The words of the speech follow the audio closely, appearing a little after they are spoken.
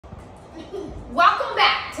Welcome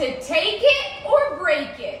back to Take It or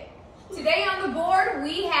Break It. Today on the board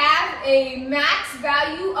we have a max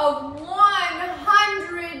value of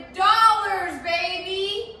 $100,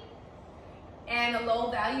 baby, and a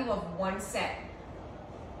low value of 1 cent.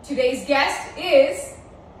 Today's guest is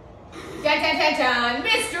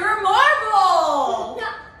Mr. Marble.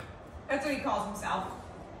 That's what he calls himself.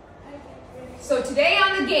 So today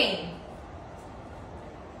on the game,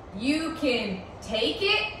 you can take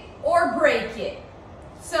it or break it.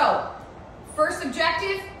 So, first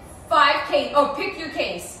objective, 5 case. Oh, pick your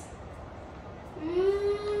case.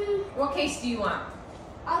 What case do you want?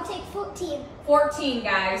 I'll take 14. 14,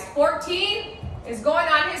 guys. 14 is going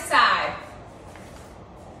on his side.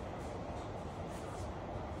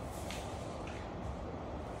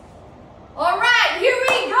 All right, here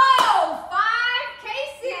we go. 5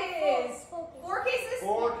 cases. 4 cases?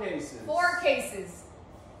 4 cases. 4 cases.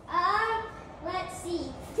 Let's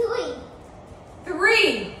see. 3.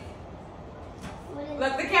 3.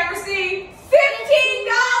 Let the camera see.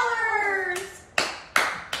 $15.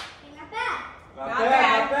 Not bad.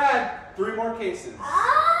 Not bad. 3 more cases.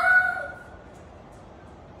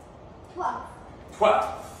 12. 12.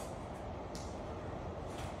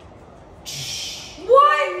 $1.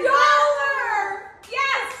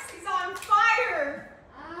 Yes, he's on fire.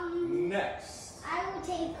 Next. I will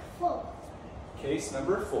take 4. Case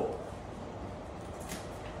number 4.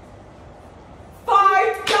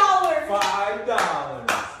 $5.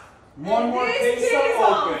 $5. One more This case kid to is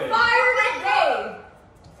on open. fire today.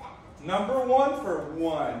 Number 1 for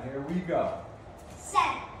 1. Here we go.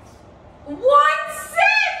 7. 1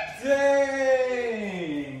 cent.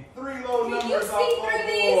 Dang! 3 low Can you numbers see off through the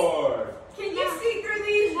these? board. Can you see through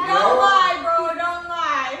these? No. Don't lie, bro. Don't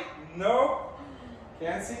lie. Nope.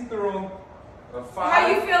 Can't see through them. A 5. How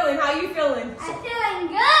you feeling? How you feeling? I'm feeling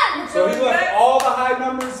good. So he left all the high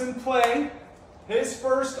numbers in play. His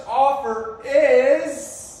first offer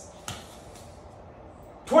is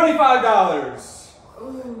 $25.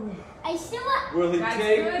 Ooh. I still want. Will he That's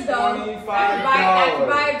take good, though. $25? That could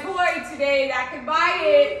buy a toy today. That could buy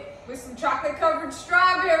it with some chocolate-covered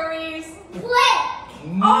strawberries. Play.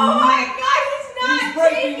 Oh my God, he's not He's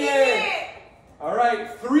breaking taking it. it. All right,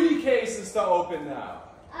 3 cases to open now.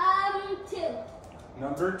 2.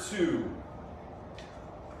 Number 2.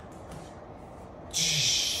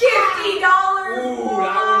 $50. Ooh,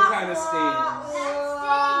 that one kind of stings.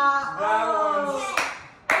 That one's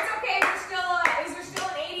It's okay. Is there still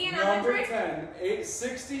an 80 and number 100? 10. 8,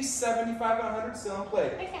 60, 75, and 100 still in play.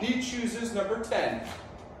 Okay. He chooses number 10.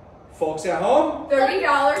 Folks at home? $30.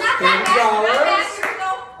 Not $30. bad. Here we go.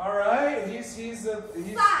 All right, he's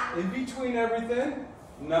Five. in between everything.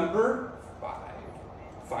 Number 5.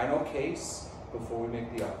 Final case before we make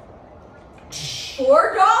the offer.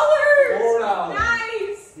 $4. $4.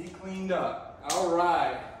 Nice. He cleaned up. All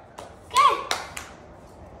right. Okay.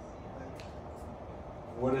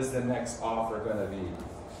 What is the next offer gonna be?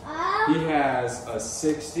 He has a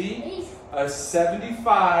 60, a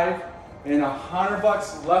 75, and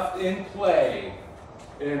 $100 left in play.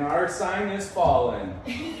 And our sign is falling.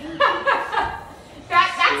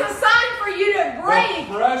 That's a sign for you to break.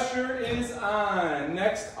 The pressure is on.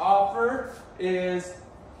 Next offer is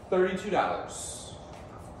 $32.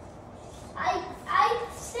 I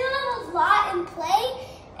still have a lot in play,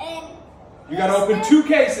 and You gotta open 2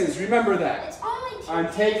 cases. Remember that. it's only 2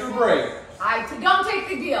 On take or cases. break. Don't take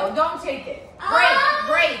the deal. Don't take it.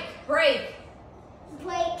 Break. Break.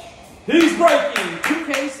 He's breaking 2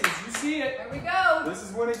 cases. You see it. There we go. This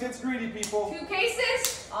is when it gets greedy, people. 2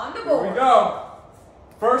 cases on the Here board. we go.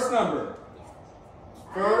 First number.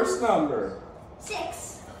 First number.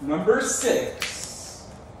 6. Number 6.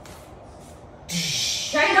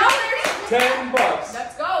 $10. $10.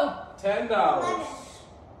 Let's go. $10.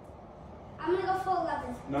 I'm gonna go for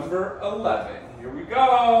 11. Number 11. Here we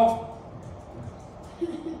go.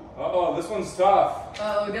 Uh-oh, this one's tough.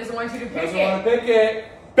 Oh, it doesn't want you to pick Doesn't it. want to pick it.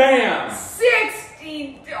 Bam!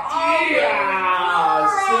 $60. Yeah! $60. I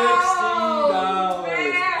Off still the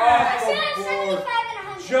have board. 75 and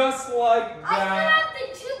 100. Just like I still that. have the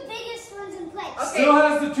 2 biggest ones in play. Okay. Still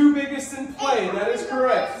has the 2 biggest in play. That is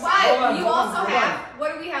correct. Why? Hold on, You hold on, also hold on. have.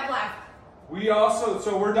 What do we have left? We also,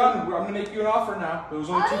 so we're done. I'm going to make you an offer now. There was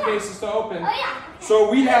only 2 yeah. cases to open. Oh, yeah. So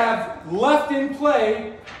we have left in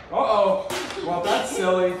play. Uh-oh. Well, that's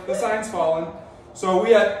silly. The sign's fallen. So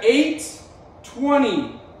we have 8,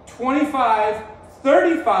 20, 25,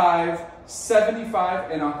 35,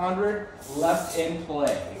 75, and 100 left in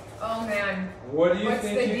play. Oh, man. What do you What's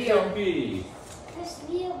think the it deal? could be? This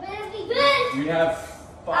deal better be good. We have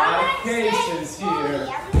 5 cases here. I'm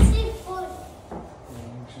gonna say 40.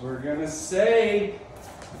 We're gonna say,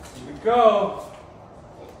 go.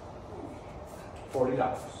 $40.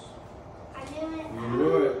 I knew it. You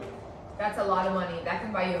do it. That's a lot of money. That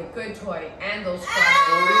can buy you a good toy and those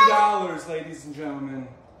strawberries. $40, ladies and gentlemen.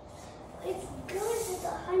 It's good with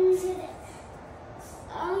 100.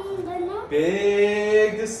 But no.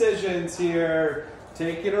 Big decisions here.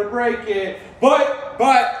 Take it or break it.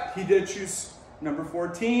 But he did choose number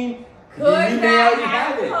 14. Could he may that already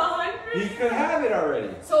have it. 100? He could have it already.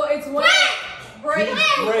 So it's one. Break.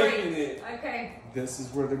 He's breaking it. Okay. This is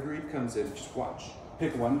where the greed comes in. Just watch.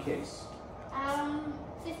 Pick one case.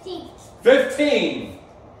 15. 15.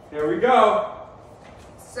 There we go.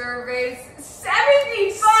 Surveys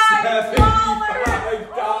 $75. $75.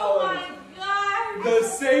 Oh my God. The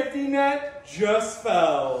safety net just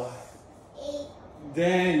fell. 8.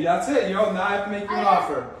 Dang, that's it. You don't now have to make you an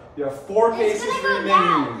offer. You have 4 It's cases gonna go remaining.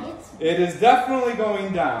 down. It is definitely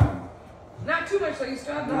going down. Not too much, so you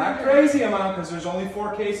still have the Not 100. crazy amount because there's only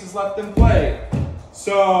 4 cases left in play.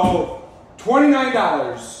 So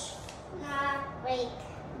 $29. Nah, break.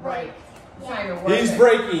 Break. It's not Yeah. even worth He's it.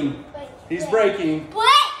 breaking. Break. He's Yeah. breaking.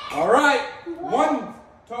 Break. All right. 1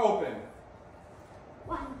 to open.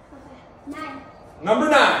 1. Okay. 9. Number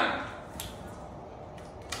 9.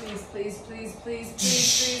 Please, please, please, please,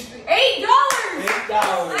 please, please. $8.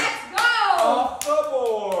 $8. Let's go. Off the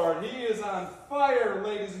board. He is on fire,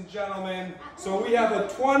 ladies and gentlemen. So we have a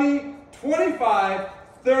 20, 25,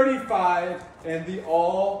 35, and the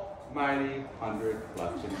almighty 100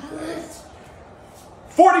 left in play.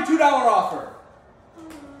 $42 offer.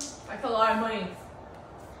 That's a lot of money.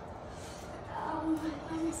 I want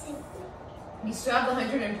to say You still have the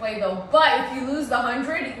 100 in play though, but if you lose the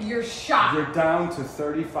 100, you're shot. You're down to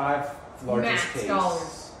 35 largest Max case.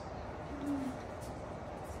 dollars.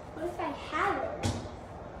 what if I have it?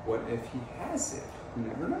 What if he has it? Who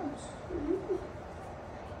never knows?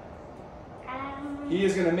 He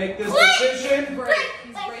is going to make this decision. Break.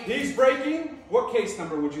 He's breaking. He's breaking. What case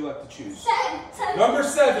number would you like to choose? 7. Number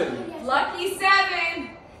 7. Lucky 7.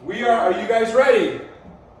 Are you guys ready?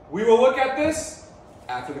 We will look at this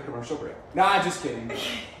after the commercial break. Nah, just kidding.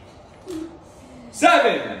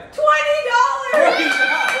 7. $20. $20.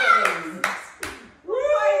 Oh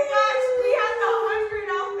my gosh, we have the 100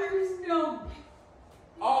 out there still.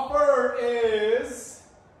 Offer is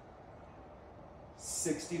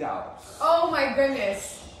 $60. Oh my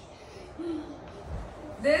goodness.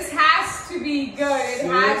 This has to be good. It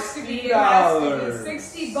has to be. It has to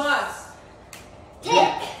be $60.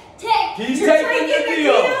 Take. He's You're taking the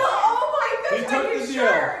deal. Oh my He goodness. took Are you the deal.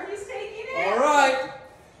 sure? He's taking it. All right.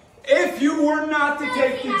 If you were not to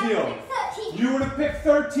take the deal, 13. you would have picked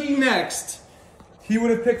 13 next. He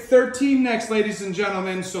would have picked 13 next, ladies and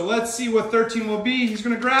gentlemen. So let's see what 13 will be. He's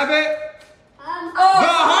going to grab it. Oh, The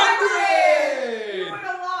 100! You would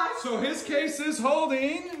have lost. So his case is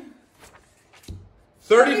holding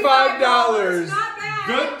 $35. Not bad.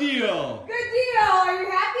 Good deal. Good